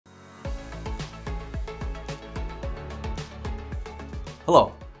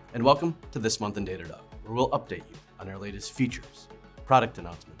Hello, and welcome to This Month in Datadog, where we'll update you on our latest features, product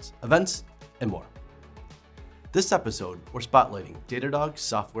announcements, events, and more. This episode, we're spotlighting Datadog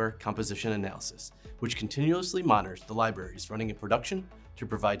Software Composition Analysis, which continuously monitors the libraries running in production to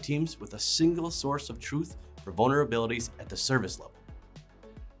provide teams with a single source of truth for vulnerabilities at the service level.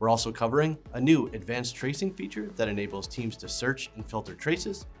 We're also covering a new advanced tracing feature that enables teams to search and filter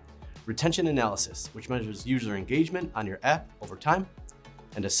traces, retention analysis, which measures user engagement on your app over time,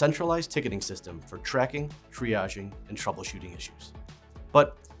 and a centralized ticketing system for tracking, triaging, and troubleshooting issues.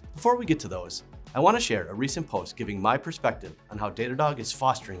 But before we get to those, I want to share a recent post giving my perspective on how Datadog is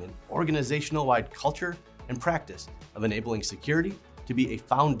fostering an organizational-wide culture and practice of enabling security to be a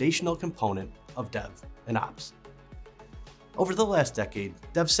foundational component of Dev and Ops. Over the last decade,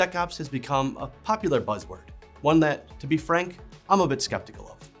 DevSecOps has become a popular buzzword, one that, to be frank, I'm a bit skeptical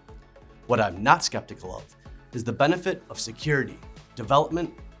of. What I'm not skeptical of is the benefit of security,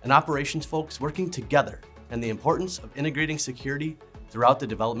 development, and operations folks working together, and the importance of integrating security throughout the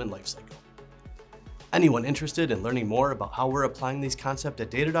development lifecycle. Anyone interested in learning more about how we're applying these concepts at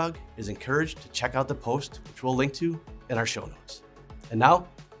Datadog is encouraged to check out the post, which we'll link to in our show notes. And now,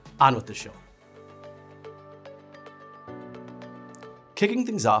 on with the show. Kicking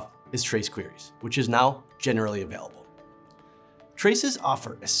things off is trace queries, which is now generally available. Traces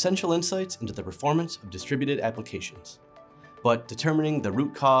offer essential insights into the performance of distributed applications. But determining the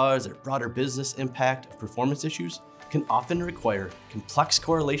root cause or broader business impact of performance issues can often require complex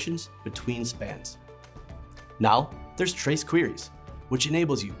correlations between spans. Now, there's trace queries, which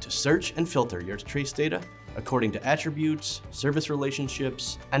enables you to search and filter your trace data according to attributes, service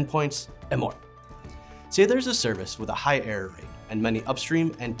relationships, endpoints, and more. Say there's a service with a high error rate and many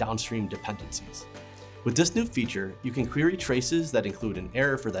upstream and downstream dependencies. With this new feature, you can query traces that include an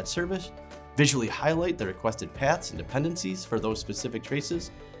error for that service, visually highlight the requested paths and dependencies for those specific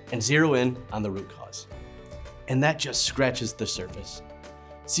traces, and zero in on the root cause. And that just scratches the surface.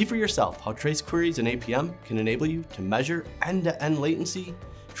 See for yourself how trace queries in APM can enable you to measure end-to-end latency,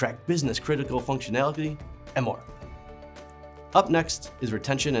 track business-critical functionality, and more. Up next is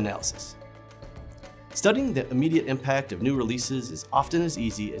retention analysis. Studying the immediate impact of new releases is often as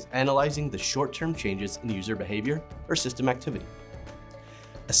easy as analyzing the short-term changes in user behavior or system activity.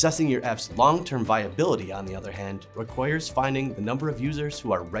 Assessing your app's long-term viability, on the other hand, requires finding the number of users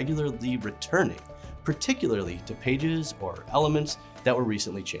who are regularly returning, particularly to pages or elements that were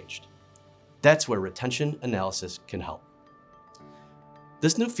recently changed. That's where retention analysis can help.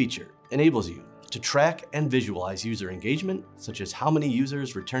 This new feature enables you to track and visualize user engagement, such as how many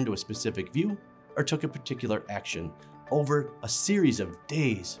users returned to a specific view or took a particular action over a series of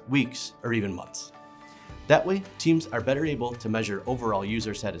days, weeks, or even months. That way, teams are better able to measure overall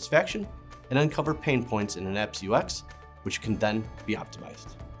user satisfaction and uncover pain points in an app's UX, which can then be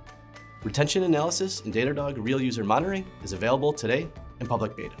optimized. Retention analysis in Datadog Real User Monitoring is available today in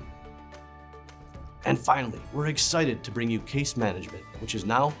public beta. And finally, we're excited to bring you case management, which is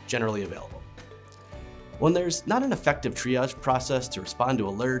now generally available. When there's not an effective triage process to respond to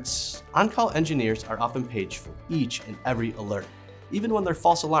alerts, on-call engineers are often paged for each and every alert, even when they're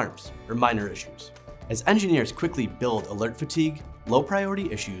false alarms or minor issues. As engineers quickly build alert fatigue, low-priority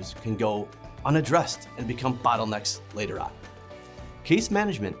issues can go unaddressed and become bottlenecks later on. Case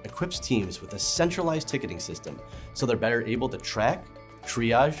management equips teams with a centralized ticketing system so they're better able to track,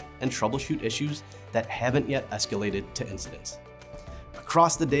 triage, and troubleshoot issues that haven't yet escalated to incidents.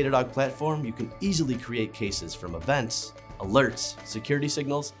 Across the Datadog platform, you can easily create cases from events, alerts, security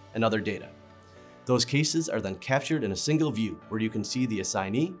signals, and other data. Those cases are then captured in a single view where you can see the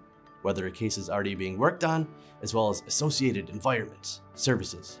assignee, whether a case is already being worked on, as well as associated environments,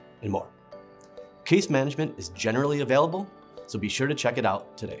 services, and more. Case management is generally available, so be sure to check it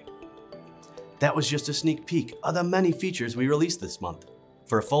out today. That was just a sneak peek of the many features we released this month.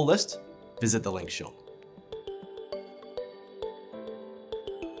 For a full list, visit the link shown.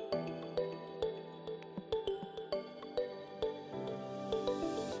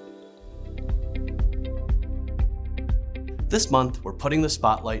 This month, we're putting the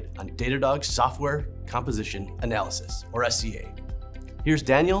spotlight on Datadog Software Composition Analysis, or SCA. Here's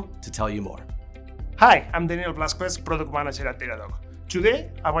Daniel to tell you more. Hi, I'm Daniel Blasquez, Product Manager at Datadog.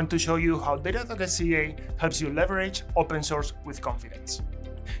 Today, I want to show you how Datadog SCA helps you leverage open source with confidence.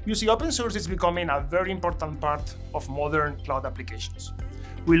 You see, open source is becoming a very important part of modern cloud applications.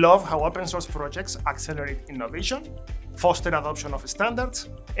 We love how open source projects accelerate innovation, foster adoption of standards,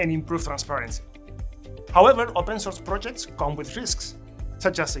 and improve transparency. However, open source projects come with risks,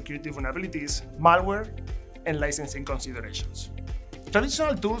 such as security vulnerabilities, malware, and licensing considerations.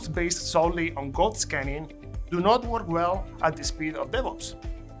 Traditional tools based solely on code scanning do not work well at the speed of DevOps.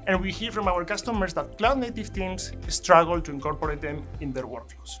 And we hear from our customers that cloud-native teams struggle to incorporate them in their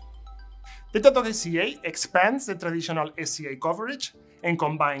workflows. Datadog SCA expands the traditional SCA coverage and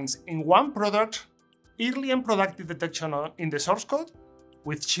combines in one product early and productive detection in the source code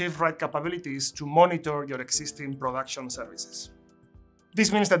with shift-right capabilities to monitor your existing production services.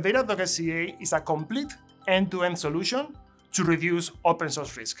 This means that Datadog SCA is a complete end-to-end solution to reduce open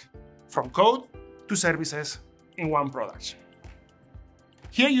source risk, from code to services in one product.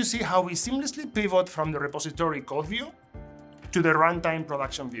 Here you see how we seamlessly pivot from the repository code view to the runtime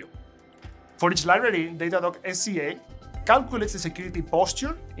production view. For each library, Datadog SCA calculates the security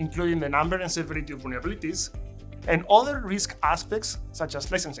posture, including the number and severity of vulnerabilities, and other risk aspects such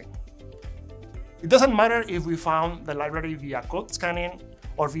as licensing. It doesn't matter if we found the library via code scanning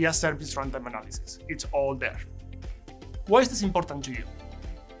or via service runtime analysis. It's all there. Why is this important to you?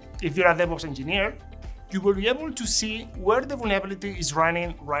 If you're a DevOps engineer, you will be able to see where the vulnerability is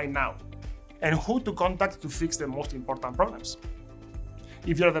running right now and who to contact to fix the most important problems.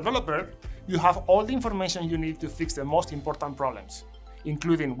 If you're a developer, you have all the information you need to fix the most important problems,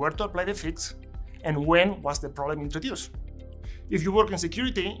 including where to apply the fix and when was the problem introduced. If you work in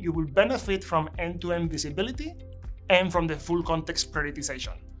security, you will benefit from end-to-end visibility and from the full context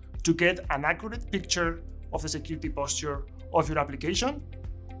prioritization to get an accurate picture of the security posture of your application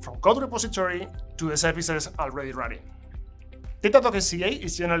from code repository to the services already running. Datadog SCA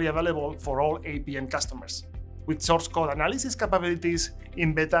is generally available for all APN customers, with source code analysis capabilities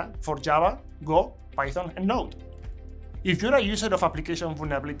in beta for Java, Go, Python, and Node. If you're a user of application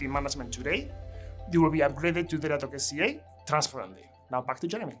vulnerability management today, you will be upgraded to Datadog SCA transparently. Now back to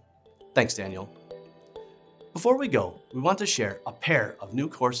Jeremy. Thanks, Daniel. Before we go, we want to share a pair of new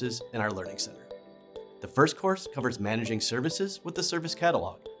courses in our Learning Center. The first course covers managing services with the service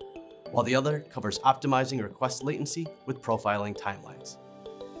catalog, while the other covers optimizing request latency with profiling timelines.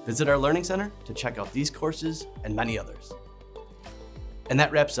 Visit our Learning Center to check out these courses and many others. And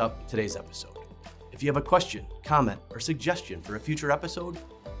that wraps up today's episode. If you have a question, comment, or suggestion for a future episode,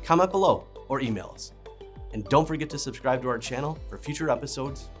 comment below or email us. And don't forget to subscribe to our channel for future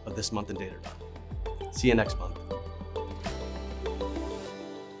episodes of This Month in Datadog. See you next month.